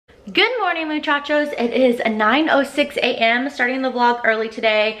Good morning, muchachos. It is 9:06 a.m. starting the vlog early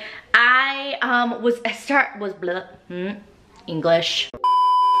today. I English.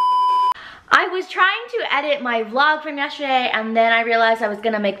 I was trying to edit my vlog from yesterday, and then I realized I was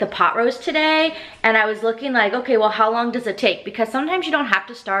gonna make the pot roast today, and I was looking like, okay, well, how long does it take? Because sometimes you don't have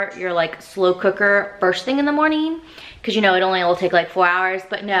to start your like slow cooker first thing in the morning, because you know it only will take like 4 hours.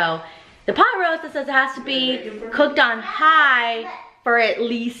 But no, the pot roast, it says it has to be cooked on high for at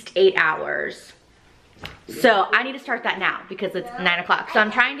least 8 hours. So I need to start that now because it's 9 o'clock. So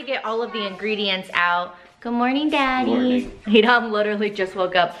I'm trying to get all of the ingredients out. Good morning, Daddy. Edom literally just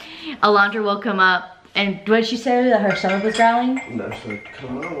woke up. Alondra woke him up. And what did she say? That her stomach was growling? No, she said,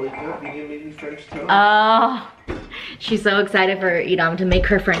 come on, wake up, you give me French toast. Oh, she's so excited for Edom to make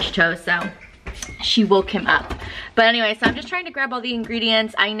her French toast, so she woke him up. But anyway, so I'm just trying to grab all the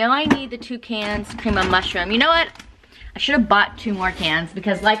ingredients. I know I need the 2 cans cream of mushroom. You know what? I should have bought 2 more cans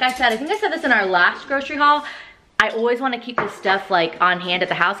because like I said, I think I said this in our last grocery haul, I always want to keep this stuff like on hand at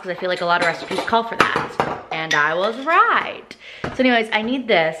the house because I feel like a lot of recipes call for that. And I was right. So anyways, I need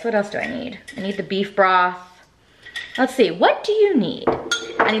this. What else do I need? I need the beef broth. Let's see, what do you need?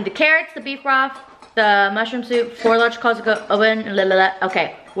 I need the carrots, the beef broth, the mushroom soup, 4 large cloves of oven,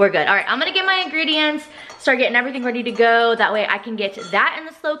 okay, we're good. All right, I'm gonna get my ingredients, start getting everything ready to go. That way I can get that in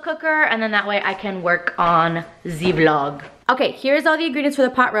the slow cooker, and then that way I can work on the vlog. Okay, here's all the ingredients for the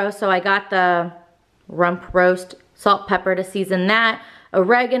pot roast. So I got the rump roast, salt, pepper to season that,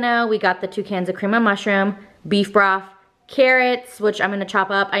 oregano, we got the 2 cans of cream of mushroom, beef broth, carrots, which I'm gonna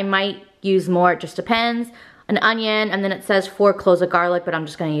chop up. I might use more, it just depends. An onion, and then it says 4 cloves of garlic, but I'm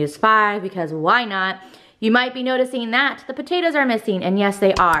just gonna use 5 because why not? You might be noticing that the potatoes are missing, and yes,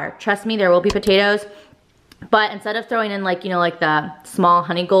 they are. Trust me, there will be potatoes, but instead of throwing in like, you know, like the small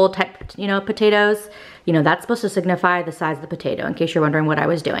honey gold type, you know, potatoes, you know, that's supposed to signify the size of the potato, in case you're wondering what I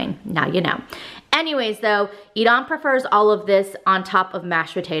was doing. Now you know. Anyways though, Edom prefers all of this on top of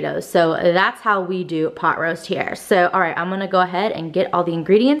mashed potatoes, so that's how we do pot roast here. So, all right, I'm gonna go ahead and get all the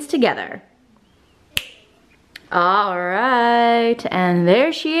ingredients together. All right, and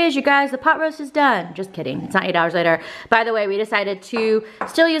there she is, you guys. The pot roast is done. Just kidding, it's not 8 hours later. By the way, we decided to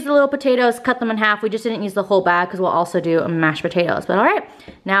still use the little potatoes, cut them in half. We just didn't use the whole bag because we'll also do mashed potatoes. But all right,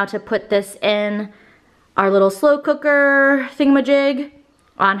 now to put this in our little slow cooker thingamajig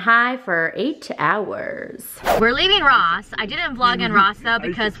on high for 8 hours. We're leaving Ross. I didn't vlog in Ross though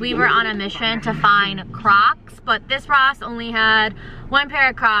because we were on a mission to find Crocs, but this Ross only had 1 pair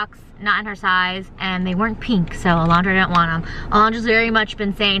of Crocs, not in her size, and they weren't pink, so Alondra didn't want them. Alondra's very much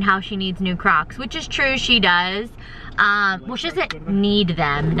been saying how she needs new Crocs, which is true, she does. Well, she doesn't need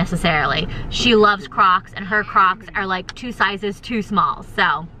them necessarily. She loves Crocs, and her Crocs are like 2 sizes too small,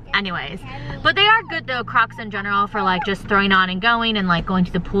 so anyways. But they are good though, Crocs in general, for like just throwing on and going and like going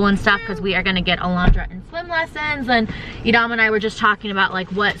to the pool and stuff, because we are gonna get Alondra in swim lessons, and Edom and I were just talking about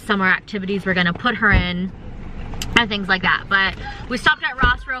like what summer activities we're gonna put her in and things like that. But we stopped at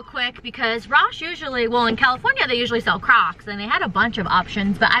Ross real quick because Ross usually, well, in California they usually sell Crocs, and they had a bunch of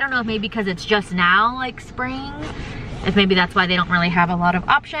options, but I don't know if maybe because it's just now like spring, if maybe that's why they don't really have a lot of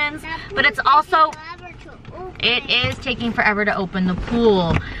options. But it's also, it is taking forever to open the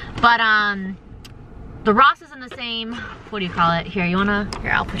pool. But the Ross is in the same, what do you call it? Here, you wanna,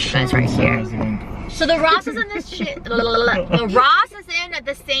 here, I'll put you guys right here. So the Ross is in this the Ross is in at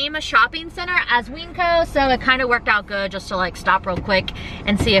the same shopping center as Winco, so it kind of worked out good just to like stop real quick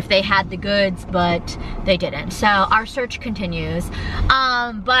and see if they had the goods, but they didn't. So our search continues.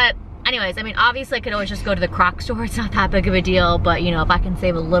 But anyways, I mean, obviously I could always just go to the Croc store. It's not that big of a deal, but you know, if I can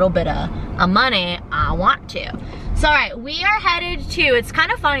save a little bit of money, I want to. So all right, we are headed to, it's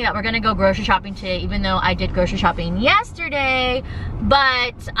kind of funny that we're gonna go grocery shopping today, even though I did grocery shopping yesterday,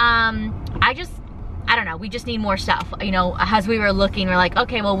 but I don't know, we just need more stuff. You know, as we were looking, we're like,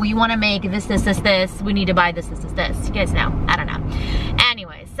 okay, well, we wanna make this, we need to buy this. You guys know, I don't know.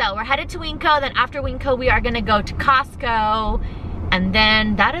 Anyways, so we're headed to Winco, then after Winco, we are gonna go to Costco, and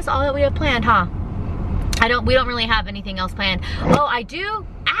then that is all that we have planned, huh? We don't really have anything else planned. Oh, I do,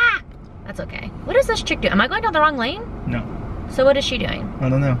 that's okay. What is this chick doing? Am I going down the wrong lane? No. So what is she doing? I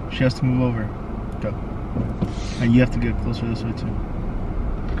don't know, she has to move over. Go. And you have to get closer this way too.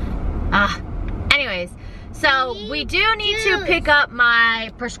 Anyways, so we do need to pick up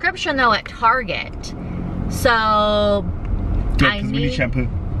my prescription though at Target. So yeah, we need shampoo.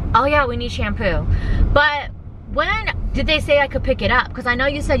 Oh yeah, we need shampoo. But when did they say I could pick it up? Because I know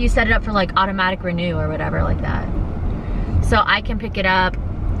you said you set it up for like automatic renew or whatever like that. So I can pick it up.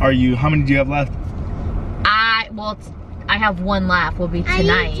 Are you, how many do you have left? Well, I have 1 left, will be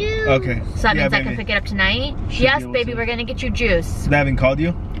tonight. Okay. So that means I can pick it up tonight? Yes, baby, we're gonna get you juice. They haven't called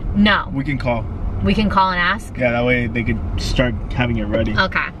you? No. We can call. We can call and ask? Yeah, that way they could start having it ready.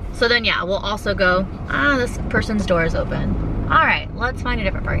 Okay. So then, yeah, we'll also go, this person's door is open. All right, let's find a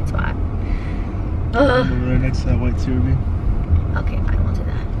different parking spot. Over there next to that white CRV. Okay, fine, we'll do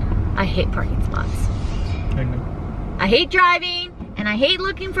that. I hate parking spots. I know. I hate driving, and I hate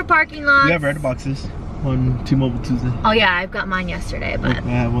looking for parking lots. We have red boxes on T-Mobile Tuesday. Oh yeah, I've got mine yesterday, but I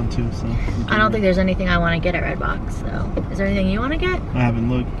have one too, so. I don't think there's anything I want to get at Redbox, so. Is there anything you want to get? I haven't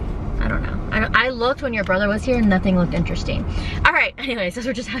looked. I don't know. I looked when your brother was here and nothing looked interesting. All right, anyways,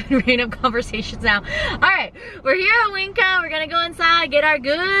 we're just having random conversations now. All right, we're here at Winco. We're gonna go inside, get our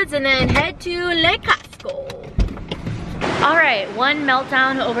goods, and then head to Le Costco. All right, one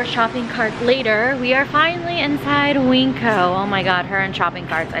meltdown over shopping cart later, we are finally inside Winco. Oh my God, her and shopping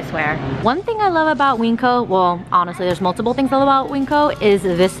carts, I swear. One thing I love about Winco, well, honestly, there's multiple things I love about Winco, is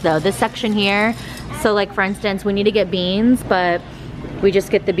this though, this section here. So like for instance, we need to get beans, but we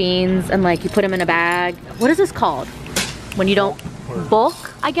just get the beans and like you put them in a bag. What is this called? When you don't,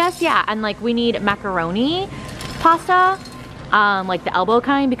 bulk, I guess, yeah. And like we need macaroni pasta, like the elbow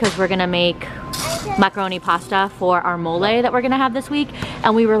kind, because we're gonna make macaroni pasta for our mole that we're gonna have this week.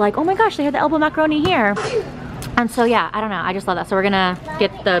 And we were like, oh my gosh, they have the elbow macaroni here. And so yeah, I don't know, I just love that. So we're gonna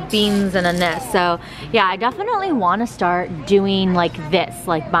get the beans and then this. So yeah, I definitely wanna start doing like this,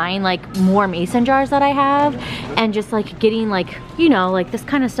 like buying like more mason jars that I have and just like getting like, you know, like this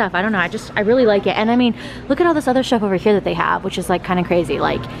kind of stuff. I don't know, I really like it. And I mean, look at all this other stuff over here that they have, which is like kind of crazy,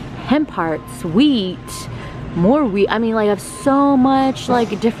 like hemp hearts, wheat, more wheat. I mean, like I have so much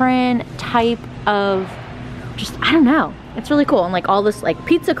like different type of just, I don't know, it's really cool. And like all this like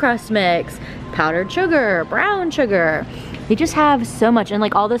pizza crust mix, powdered sugar, brown sugar. They just have so much, and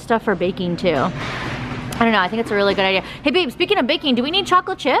like all this stuff for baking too. I don't know, I think it's a really good idea. Hey babe, speaking of baking, do we need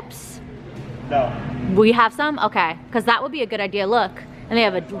chocolate chips? No. We have some? Okay, because that would be a good idea. Look, and they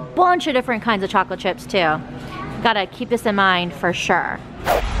have a bunch of different kinds of chocolate chips too. Gotta keep this in mind for sure.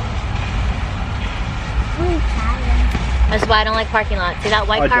 That's why I don't like parking lots. See that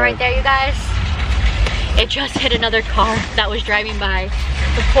white car right there, you guys? It just hit another car that was driving by.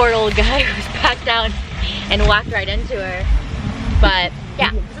 The poor old guy who was backed down and walked right into her. But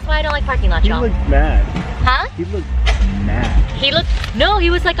yeah, this is why I don't like parking lots, y'all. He looked mad. Huh? He looked mad. He looked, no, he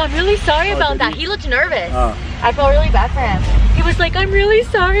was like, I'm really sorry about that. He looked nervous. Oh. I felt really bad for him. He was like, I'm really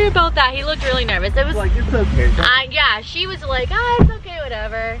sorry about that. He looked really nervous. It was like, it's okay. Yeah, she was like, it's okay,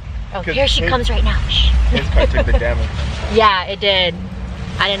 whatever. Oh, here she comes right now. His car took the damage. Yeah, it did.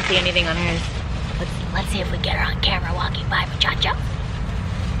 I didn't see anything on hers. Let's see if we get her on camera walking by, muchacho.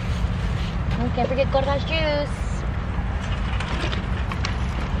 Oh, can't forget Gorda's juice.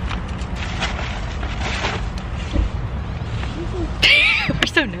 We're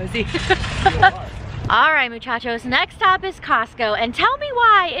so nosy. All right, muchachos, next stop is Costco. And tell me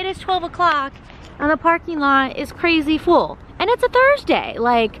why it is 12 o'clock and the parking lot is crazy full. And it's a Thursday.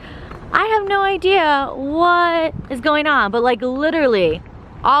 Like, I have no idea what is going on, but like literally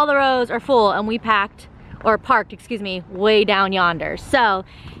all the rows are full and we parked, excuse me, way down yonder. So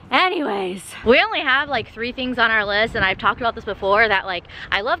anyways, we only have like 3 things on our list, and I've talked about this before, that like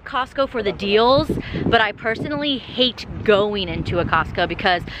I love Costco for the deals, but I personally hate going into a Costco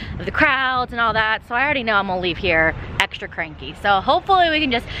because of the crowds and all that. So I already know I'm gonna leave here extra cranky. So hopefully we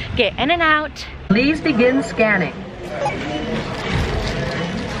can just get in and out. Please begin scanning.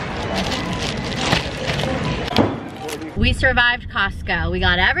 We survived Costco. We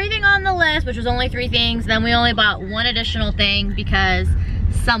got everything on the list, which was only 3 things. Then we only bought 1 additional thing because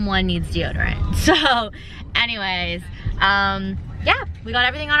someone needs deodorant. So anyways, yeah, we got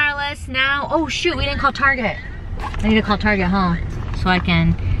everything on our list now. Oh shoot, we didn't call Target. I need to call Target, huh? So I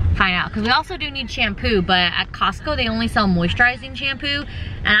can find out, because we also do need shampoo, but at Costco they only sell moisturizing shampoo,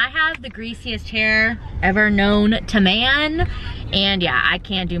 and I have the greasiest hair ever known to man, and yeah, I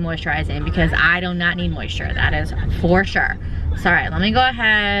can't do moisturizing because I do not need moisture, that is for sure. So all right, let me go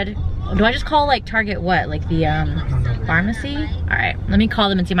ahead. Do I just call like Target what? Like the pharmacy? All right, let me call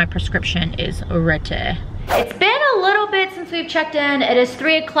them and see if my prescription is ready. It's been a little bit since we've checked in. It is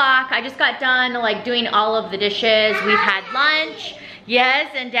 3 o'clock. I just got done like doing all of the dishes. We've had lunch.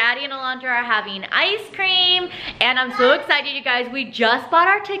 Yes, and Daddy and Alondra are having ice cream, and I'm so excited, you guys. We just bought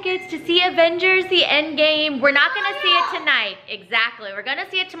our tickets to see Avengers: The Endgame. We're not gonna see it tonight. Exactly, we're gonna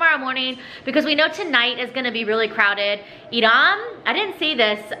see it tomorrow morning because we know tonight is gonna be really crowded. Idam, I didn't see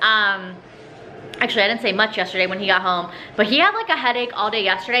this. Actually, I didn't say much yesterday when he got home, but he had like a headache all day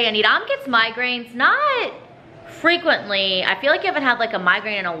yesterday, and Idam gets migraines, not frequently. I feel like you haven't had like a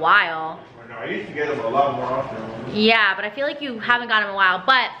migraine in a while. I used to get them a lot more often. Yeah, but I feel like you haven't got him in a while.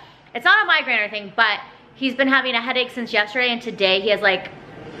 But it's not a migraine or anything, but he's been having a headache since yesterday, and today he has like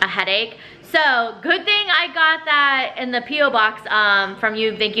a headache. So good thing I got that in the P.O. box from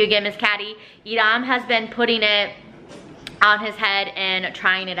you. Thank you again, Miss Caddy. Idam has been putting it on his head and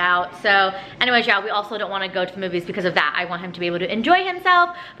trying it out. So anyways, yeah, we also don't want to go to the movies because of that. I want him to be able to enjoy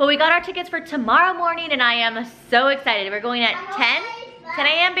himself. But we got our tickets for tomorrow morning and I am so excited. We're going at 10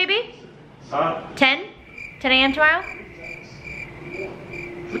 a.m. baby? Huh? 10 a.m. tomorrow?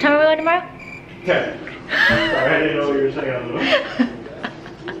 What time are we going tomorrow? 10. Sorry, I didn't know what you were saying.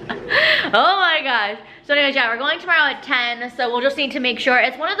 Oh my gosh. So anyways, yeah, we're going tomorrow at 10. So we'll just need to make sure.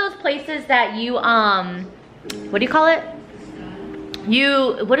 It's one of those places that you, what do you call it?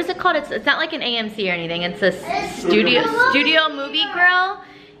 What is it called? It's not like an AMC or anything. It's a studio movie grill.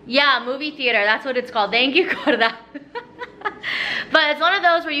 Yeah, movie theater. That's what it's called. Thank you, go to that. But it's one of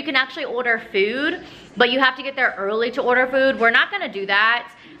those where you can actually order food, but you have to get there early to order food. We're not gonna do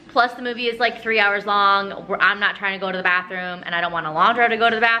that. Plus the movie is like 3 hours long. I'm not trying to go to the bathroom and I don't want Alondra to go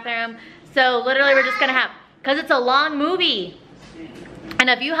to the bathroom. So literally we're just gonna have, cause it's a long movie. And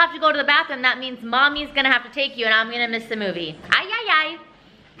if you have to go to the bathroom, that means mommy's gonna have to take you and I'm gonna miss the movie. Ay, ay, ay.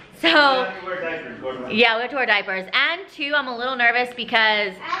 So, yeah, we have to wear diapers. And two, I'm a little nervous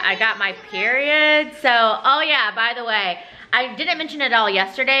because I got my period. So, oh yeah, by the way, I didn't mention it all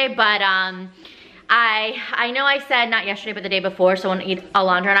yesterday, but I know I said, not yesterday, but the day before, so when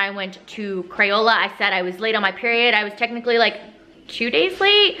Alondra and I went to Crayola, I said I was late on my period. I was technically like 2 days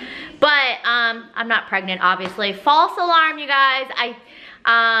late, but I'm not pregnant, obviously. False alarm, you guys. Yeah,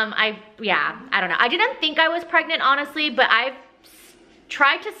 I don't know. I didn't think I was pregnant, honestly, but I've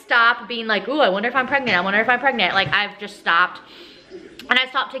tried to stop being like, ooh, I wonder if I'm pregnant. I wonder if I'm pregnant. Like, I've just stopped. And I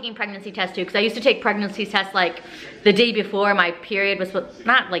stopped taking pregnancy tests too, because I used to take pregnancy tests like the day before my period was supposed,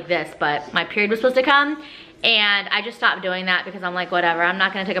 not like this, but my period was supposed to come. And I just stopped doing that because I'm like, whatever, I'm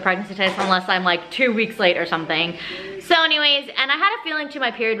not gonna take a pregnancy test unless I'm like 2 weeks late or something. So anyways, and I had a feeling too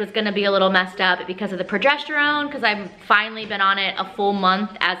my period was gonna be a little messed up because of the progesterone, because I've finally been on it a full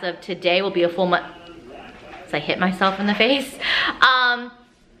month. As of today will be a full month. So I hit myself in the face.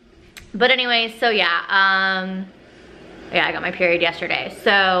 But anyways, so yeah, yeah, I got my period yesterday.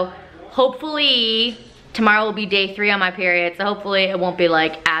 So hopefully tomorrow will be day 3 on my period. So hopefully it won't be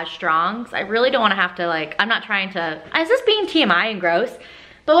like as strong. So I really don't want to have to like, I'm not trying to, is this being TMI and gross?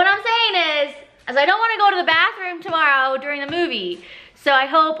 But what I'm saying is I don't want to go to the bathroom tomorrow during the movie. So I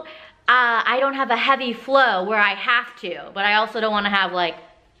hope I don't have a heavy flow where I have to, but I also don't want to have like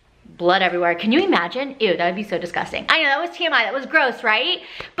blood everywhere. Can you imagine? Ew, that would be so disgusting. I know, that was TMI, that was gross, right?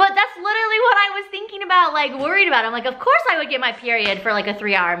 But that's literally what I was thinking about, like worried about. I'm like, of course I would get my period for like a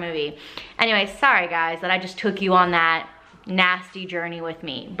 3-hour movie. Anyway, sorry guys that I just took you on that nasty journey with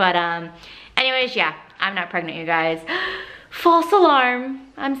me. But anyways, yeah, I'm not pregnant, you guys. False alarm,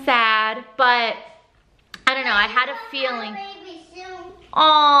 I'm sad, but I don't know, I had a feeling.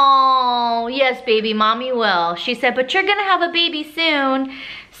 Oh, yes baby, mommy will. She said, but you're gonna have a baby soon.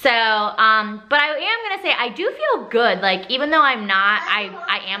 So, but I am gonna say I do feel good. Like, even though I'm not,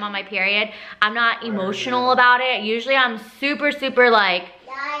 I am on my period, I'm not emotional about it. Usually I'm super, super like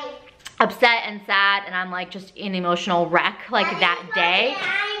upset and sad, and I'm like just an emotional wreck like that day.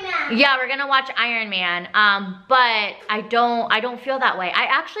 Yeah, we're gonna watch Iron Man, but I don't feel that way. I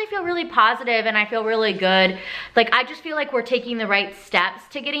actually feel really positive and I feel really good. Like, I just feel like we're taking the right steps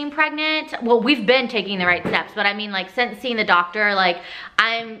to getting pregnant. Well, we've been taking the right steps, but I mean, like, since seeing the doctor, like,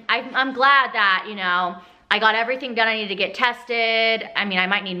 I'm glad that, you know, I got everything done I needed to get tested. I mean, I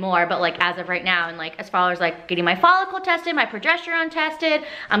might need more, but like as of right now, and like as far as like getting my follicle tested, my progesterone tested,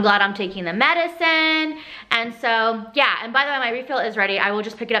 I'm glad I'm taking the medicine. And so, yeah, and by the way, my refill is ready. I will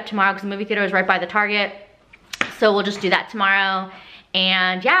just pick it up tomorrow because the movie theater is right by the Target. So we'll just do that tomorrow.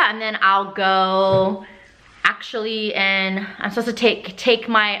 And yeah, and then I'll go actually, and I'm supposed to take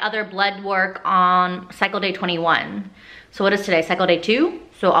my other blood work on cycle day 21. So what is today, cycle day 2?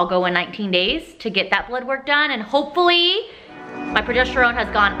 So I'll go in 19 days to get that blood work done, and hopefully my progesterone has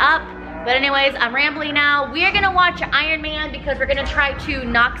gone up. But anyways, I'm rambling now. We are gonna watch Iron Man because we're gonna try to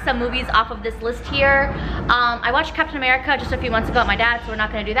knock some movies off of this list here. I watched Captain America just a few months ago with my dad, so we're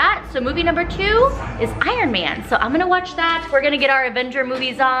not gonna do that. So movie number 2 is Iron Man. So I'm gonna watch that. We're gonna get our Avenger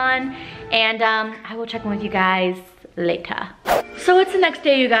movies on, and I will check in with you guys later. So it's the next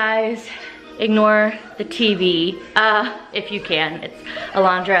day, you guys. Ignore the TV, if you can. It's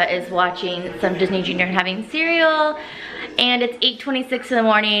Alondra is watching some Disney Junior and having cereal, and it's 8:26 in the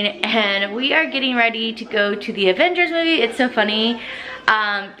morning, and we are getting ready to go to the Avengers movie. It's so funny.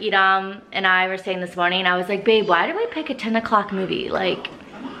 Idam and I were saying this morning, I was like, babe, why did we pick a 10 o'clock movie? Like,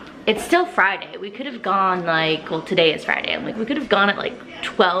 it's still Friday. We could have gone like, well, today is Friday. I'm like, we could have gone at like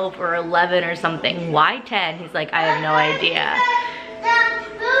 12 or 11 or something. Why 10? He's like, I have no idea.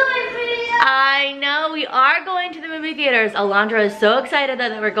 I know, we are going to the movie theaters. Alondra is so excited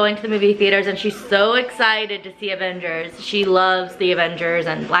that we're going to the movie theaters, and she's so excited to see Avengers. She loves the Avengers,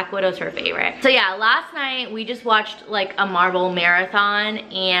 and Black Widow's her favorite. So yeah, last night we just watched like a Marvel marathon,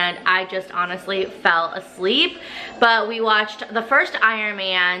 and I just honestly fell asleep. But we watched the first Iron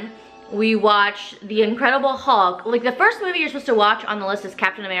Man. We watched The Incredible Hulk. Like, the first movie you're supposed to watch on the list is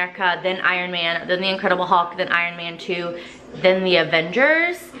Captain America, then Iron Man, then The Incredible Hulk, then Iron Man 2, then The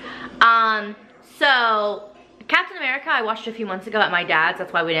Avengers. So Captain America I watched a few months ago at my dad's,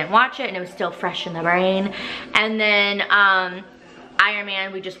 that's why we didn't watch it, and it was still fresh in the brain. And then Iron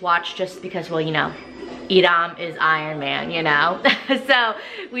Man we just watched just because, well, you know, Edom is Iron Man, you know. So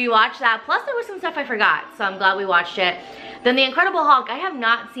we watched that, plus there was some stuff I forgot, so I'm glad we watched it. Then The Incredible Hulk, I have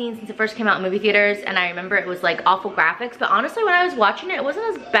not seen since it first came out in movie theaters, and I remember it was like awful graphics, but honestly when I was watching it, it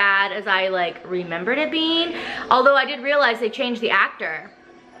wasn't as bad as I like remembered it being. Although I did realize they changed the actor.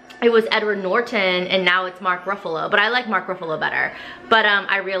 It was Edward Norton, and now it's Mark Ruffalo, but I like Mark Ruffalo better. But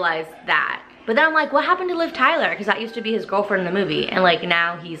I realized that. But then I'm like, what happened to Liv Tyler? Because that used to be his girlfriend in the movie, and like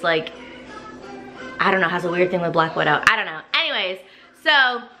now he's like, I don't know, has a weird thing with Black Widow. I don't know. Anyways,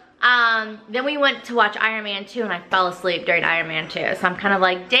 so then we went to watch Iron Man 2, and I fell asleep during Iron Man 2. So I'm kind of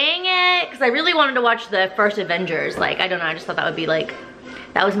like, dang it, because I really wanted to watch the first Avengers. Like, I don't know, I just thought that would be like,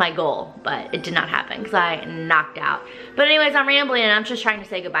 that was my goal, but it did not happen because I knocked out. But anyways, I'm rambling, and I'm just trying to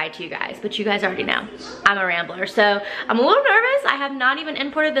say goodbye to you guys, but you guys already know I'm a rambler. So I'm a little nervous. I have not even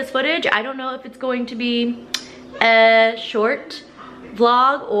imported this footage. I don't know if it's going to be a short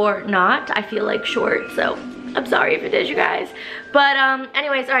vlog or not. I feel like short, so I'm sorry if it is, you guys. But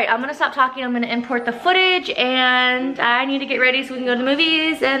anyways, all right, I'm gonna stop talking. I'm gonna import the footage, and I need to get ready so we can go to the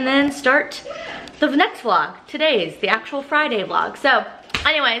movies and then start the next vlog. Today's the actual Friday vlog. So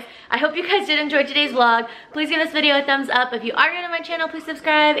anyways, I hope you guys did enjoy today's vlog. Please give this video a thumbs up. If you are new to my channel, please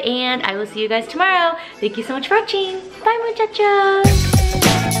subscribe, and I will see you guys tomorrow. Thank you so much for watching. Bye, muchachos.